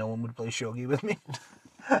sad that no one would play shogi with me.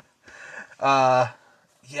 Yeah,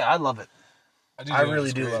 I love it. I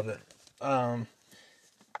really do love it. I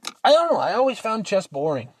don't know. I always found chess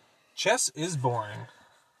boring. Chess is boring.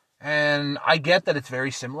 And I get that it's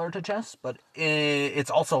very similar to chess, but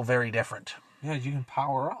it's also very different. Yeah, you can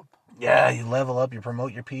power up. Yeah, you level up, you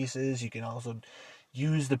promote your pieces. You can also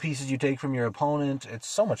use the pieces you take from your opponent. It's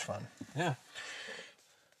so much fun. Yeah.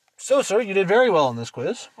 So, sir, you did very well on this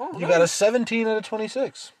quiz. Oh, you got a 17 out of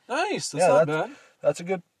 26. Nice. That's not bad. That's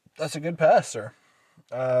a good pass, sir.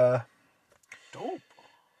 Dope.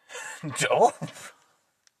 Dope.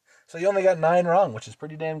 So you only got 9 wrong, which is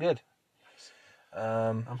pretty damn good.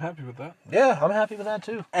 I'm happy with that. Yeah, I'm happy with that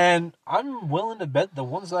too. And I'm willing to bet the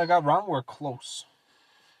ones that I got wrong were close.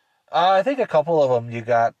 I think a couple of them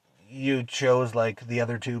you chose like the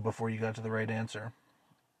other two before you got to the right answer.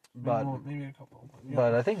 But maybe a couple. Yeah.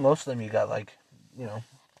 But I think most of them you got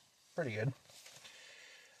pretty good.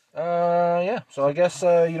 Yeah. So I guess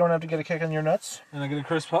you don't have to get a kick in your nuts. And I get a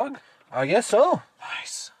crisp hug? I guess so.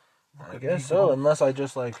 Nice. I guess so, unless I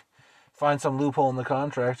just find some loophole in the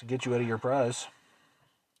contract to get you out of your prize.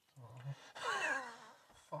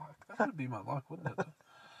 Fuck, that would be my luck, wouldn't it?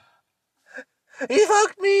 He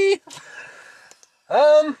fucked me.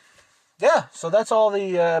 Yeah, so that's all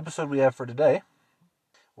the episode we have for today.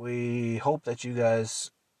 We hope that you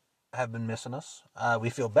guys have been missing us. We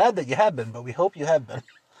feel bad that you have been, but we hope you have been.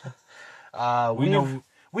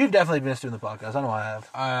 We've definitely missed doing the podcast. I know I have.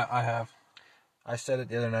 I have. I said it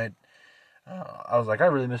the other night. I was like, I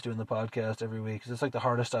really miss doing the podcast every week because it's like the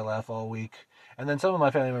hardest I laugh all week. And then some of my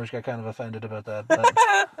family members got kind of offended about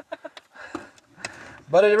that.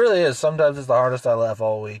 But it really is. Sometimes it's the hardest I laugh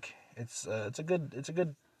all week. It's a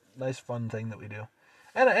good, nice, fun thing that we do.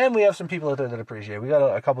 And we have some people out there that appreciate it. We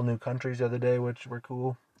got a couple new countries the other day, which were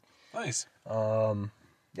cool. Nice.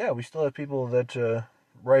 Yeah, we still have people that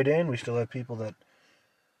write in. We still have people that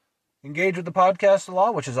engage with the podcast a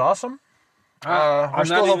lot, which is awesome. We're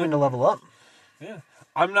still hoping to level up. Yeah.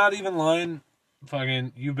 I'm not even lying.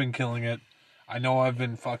 Fucking, you've been killing it. I know I've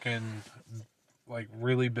been fucking, like,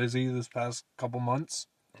 really busy this past couple months.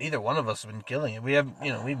 Neither one of us have been killing it.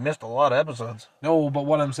 We've missed a lot of episodes. No, but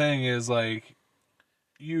what I'm saying is, like,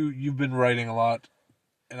 you've been writing a lot,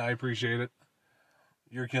 and I appreciate it.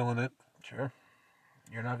 You're killing it. Sure.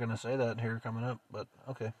 You're not going to say that here coming up, but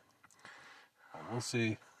okay. We'll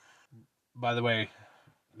see. By the way,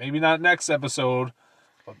 maybe not next episode,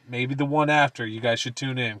 but maybe the one after. You guys should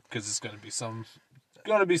tune in because it's going to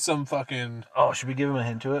be some fucking. Oh, should we give him a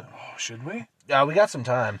hint to it? Oh, should we? Yeah, we got some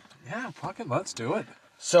time. Yeah, fucking let's do it.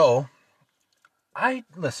 So,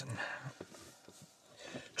 listen.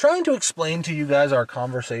 Trying to explain to you guys our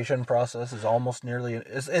conversation process is almost nearly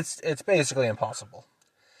it's basically impossible.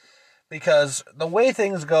 Because the way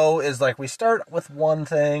things go is like we start with one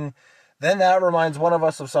thing, then that reminds one of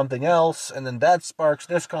us of something else, and then that sparks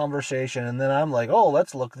this conversation, and then I'm like, oh,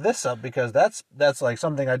 let's look this up because that's like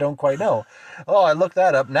something I don't quite know. Oh, I looked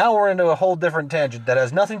that up. Now we're into a whole different tangent that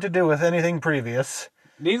has nothing to do with anything previous.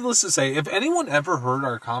 Needless to say, if anyone ever heard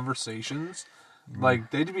our conversations,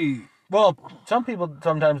 like they'd be. Well, some people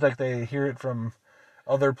sometimes like they hear it from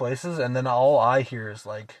other places, and then all I hear is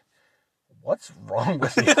like, what's wrong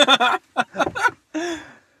with you?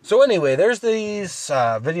 So anyway, there's these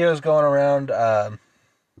videos going around.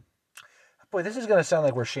 Boy, this is going to sound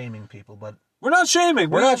like we're shaming people, but We're not shaming.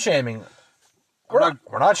 we're not shaming.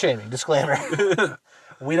 We're not shaming. Disclaimer.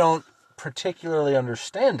 We don't particularly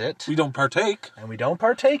understand it, We don't partake. and we don't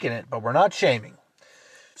partake in it, but we're not shaming.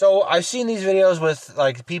 So I've seen these videos with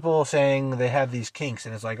like people saying they have these kinks,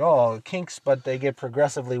 and it's like, oh, kinks, but they get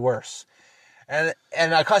progressively worse. And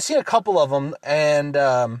I've seen a couple of them, and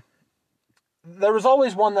there was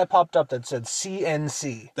always one that popped up that said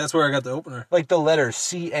CNC. That's where I got the opener. Like the letters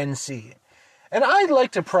CNC. And I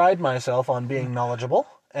like to pride myself on being knowledgeable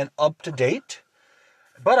and up to date,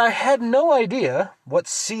 but I had no idea what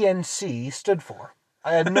CNC stood for.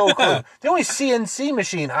 I had no clue. The only CNC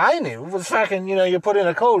machine I knew was fucking, you put in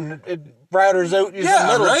a code and it routers out using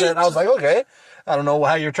metal right? shit. I was like, okay, I don't know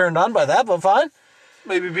how you're turned on by that, but fine.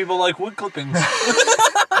 Maybe people like wood clippings.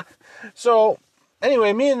 So,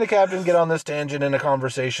 anyway, me and the captain get on this tangent in a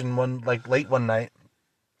conversation late one night.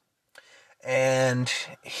 And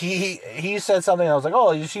he said something, and I was like,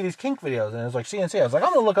 oh, you see these kink videos? And it was like CNC. I was like,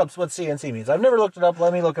 I'm going to look up what CNC means. I've never looked it up.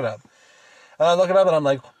 Let me look it up. And I look it up, and I'm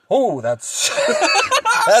like, oh, that's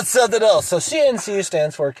that's something else. So CNC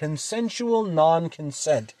stands for consensual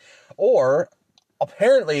non-consent. Or,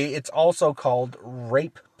 apparently, it's also called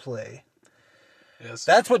rape play. Yes.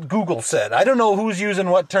 That's what Google said. I don't know who's using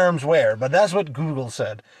what terms where, but that's what Google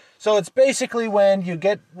said. So it's basically when you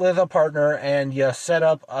get with a partner and you set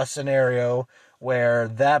up a scenario where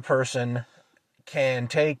that person can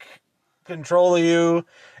take control of you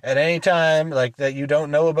at any time, like that you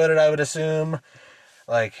don't know about it, I would assume.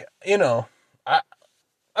 Like, again,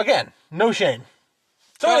 no shame.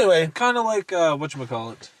 So anyway, kind of like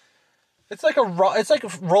whatchamacallit. it's like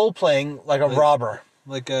a role playing like a robber.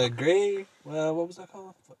 Like a gray. What was that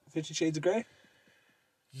called? 50 Shades of Grey.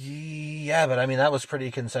 Yeah, but I mean that was pretty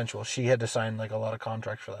consensual. She had to sign like a lot of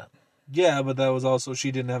contracts for that. Yeah, but that was also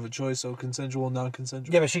she didn't have a choice. So consensual,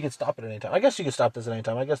 non-consensual. Yeah, but she could stop it at any time. I guess she could stop this at any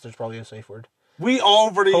time. I guess there's probably a safe word. We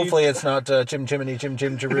already. Hopefully, it's not chim chimney chim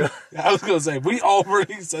chim chiroo. I was gonna say we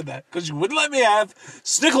already said that because you wouldn't let me have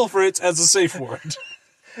Snickle Fritz as a safe word.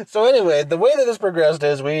 So anyway, the way that this progressed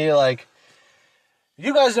is we like.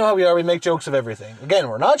 You guys know how we are. We make jokes of everything. Again,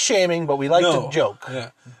 we're not shaming, but we like to joke.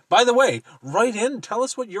 Yeah. By the way, write in. Tell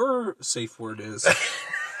us what your safe word is.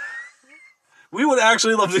 We would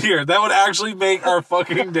actually love to hear. That would actually make our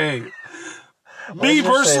fucking day. Me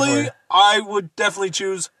personally, I would definitely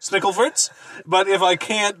choose Snickle Fritz. But if I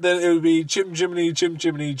can't, then it would be Chim Jiminy, Chim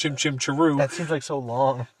Chimney, Chim Chim Chiroo. That seems like so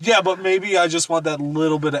long. Yeah, but maybe I just want that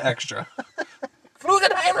little bit of extra.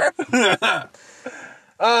 Flugenheimer!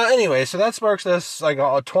 Anyway, so that sparks this, like,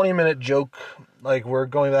 a 20-minute joke. Like, we're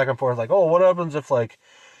going back and forth, like, oh, what happens if, like,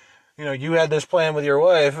 you know, you had this plan with your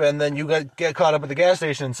wife, and then you get caught up at the gas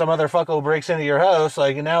station, and some other fucko breaks into your house,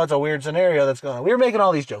 like, and now it's a weird scenario that's going on. We were making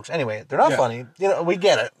all these jokes. Anyway, they're not funny. You know, we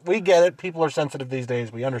get it. We get it. People are sensitive these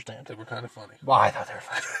days. We understand. They were kind of funny. Well, I thought they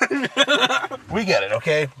were funny. We get it,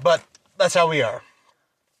 okay? But that's how we are.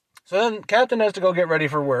 So then Captain has to go get ready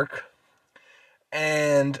for work.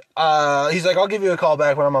 And he's like, I'll give you a call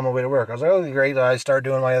back when I'm on my way to work. I was like, okay, great. I start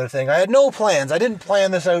doing my other thing. I had no plans. I didn't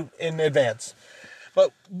plan this out in advance.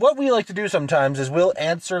 But what we like to do sometimes is we'll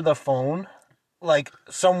answer the phone, like,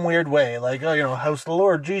 some weird way. Like, oh, you know, House of the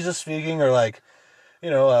Lord, Jesus speaking, or like, you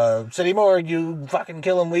know, City Morgue, you fucking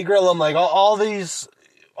kill him, we grill him. Like, all these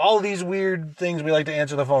weird things we like to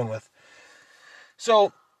answer the phone with.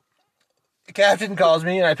 So, the captain calls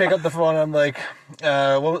me, and I pick up the phone, and I'm like,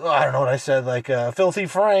 I don't know what I said, like, Filthy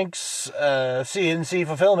Frank's, CNC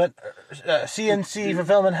Fulfillment, CNC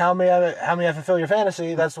Fulfillment, how may I fulfill your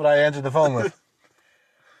fantasy? That's what I answered the phone with.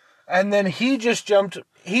 And then he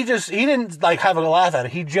didn't, like, have a laugh at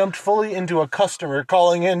it. He jumped fully into a customer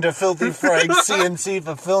calling into Filthy Frank's CNC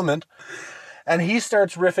Fulfillment. And he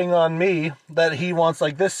starts riffing on me that he wants,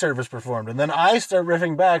 like, this service performed. And then I start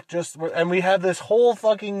riffing back and we have this whole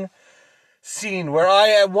fucking scene where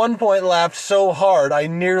I at one point laughed so hard I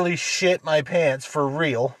nearly shit my pants for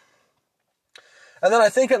real. And then I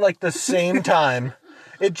think at, like, the same time,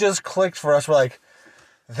 it just clicked for us. We're like,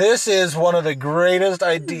 this is one of the greatest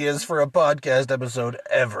ideas for a podcast episode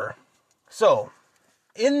ever. So,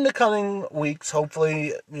 in the coming weeks,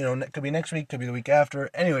 hopefully, you know, it could be next week, could be the week after.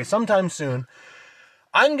 Anyway, sometime soon,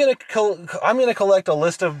 I'm gonna collect a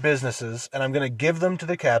list of businesses, and I'm gonna give them to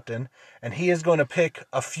the captain, and he is going to pick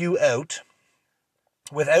a few out,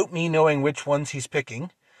 without me knowing which ones he's picking,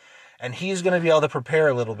 and he's gonna be able to prepare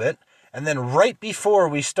a little bit, and then right before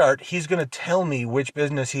we start, he's gonna tell me which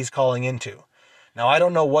business he's calling into. Now, I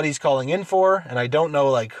don't know what he's calling in for, and I don't know,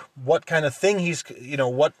 like, what kind of thing he's going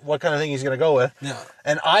to go with. Yeah.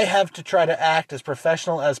 And I have to try to act as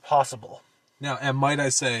professional as possible. Now, and might I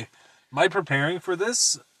say, my preparing for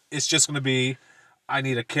this is just going to be, I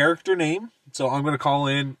need a character name, so I'm going to call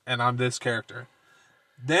in, and I'm this character.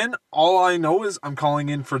 Then, all I know is I'm calling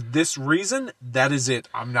in for this reason. That is it.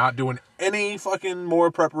 I'm not doing any fucking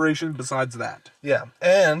more preparation besides that. Yeah,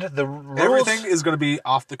 and the rules... Everything is going to be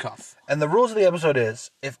off the cuff. And the rules of the episode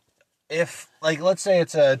is, if like, let's say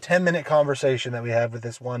it's a 10-minute conversation that we have with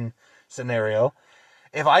this one scenario,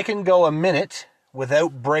 if I can go a minute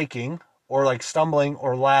without breaking, or, like, stumbling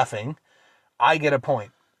or laughing, I get a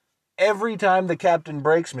point. Every time the captain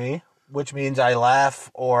breaks me, which means I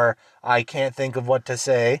laugh or I can't think of what to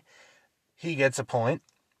say, he gets a point.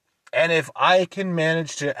 And if I can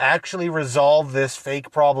manage to actually resolve this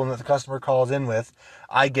fake problem that the customer calls in with,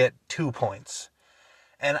 I get 2 points.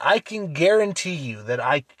 And I can guarantee you that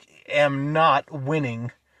I am not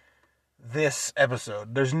winning this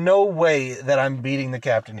episode. There's no way that I'm beating the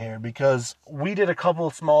captain here, because we did a couple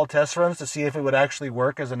of small test runs to see if it would actually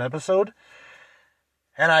work as an episode.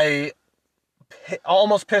 And I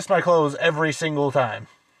almost pissed my clothes every single time.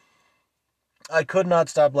 I could not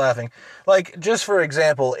stop laughing. Like, just for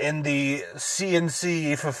example, in the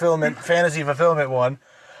CNC fulfillment, fantasy fulfillment one,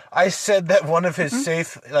 I said that one of his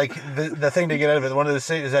safe, like, the thing to get out of it, one of the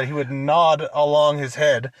safe is that he would nod along his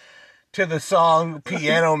head to the song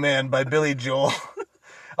Piano Man by Billy Joel.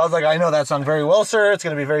 I was like, I know that song very well, sir. It's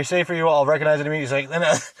going to be very safe for you. I'll recognize it immediately. He's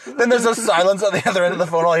like, then there's a silence on the other end of the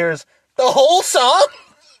phone. All I hear is, the whole song?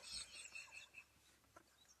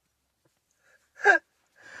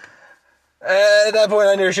 At that point,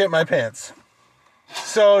 I near shit my pants.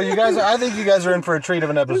 So, you guys, I think you guys are in for a treat of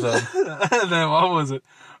an episode. Then what was it?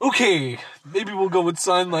 Okay, maybe we'll go with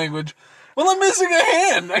sign language. Well, I'm missing a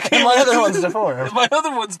hand. I can't. My other one's deformed. My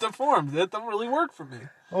other one's deformed. That don't really work for me.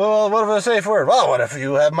 Well, what if I say a word? Well, what if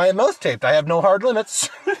you have my mouth taped? I have no hard limits.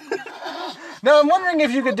 Now, I'm wondering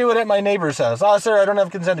if you could do it at my neighbor's house. Oh, sir, I don't have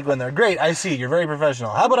consent to go in there. Great, I see. You're very professional.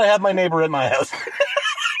 How about I have my neighbor at my house?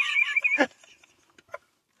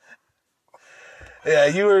 Yeah,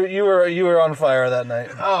 you were on fire that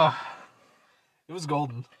night. Oh, it was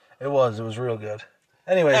golden. It was real good.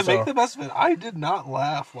 Anyway, and make the best of it. I did not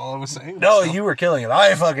laugh while I was saying this. No, you were killing it.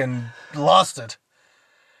 I fucking lost it.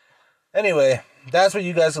 Anyway, that's what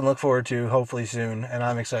you guys can look forward to, hopefully soon, and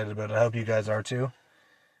I'm excited about it. I hope you guys are too.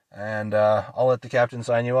 And I'll let the captain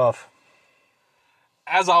sign you off.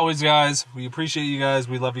 As always, guys, we appreciate you guys.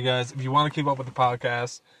 We love you guys. If you want to keep up with the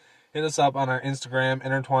podcast, hit us up on our Instagram,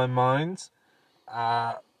 Intertwined Minds.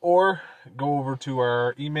 Or go over to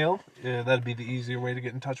our email. That'd be the easier way to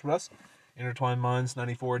get in touch with us.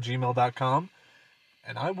 intertwinedminds94@gmail.com.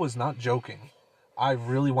 And I was not joking. I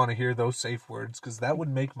really want to hear those safe words because that would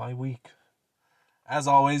make my week. As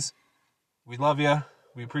always, we love you.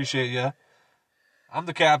 We appreciate you. I'm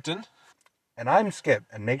the captain. And I'm Skip.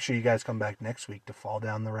 And make sure you guys come back next week to fall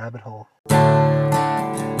down the rabbit hole.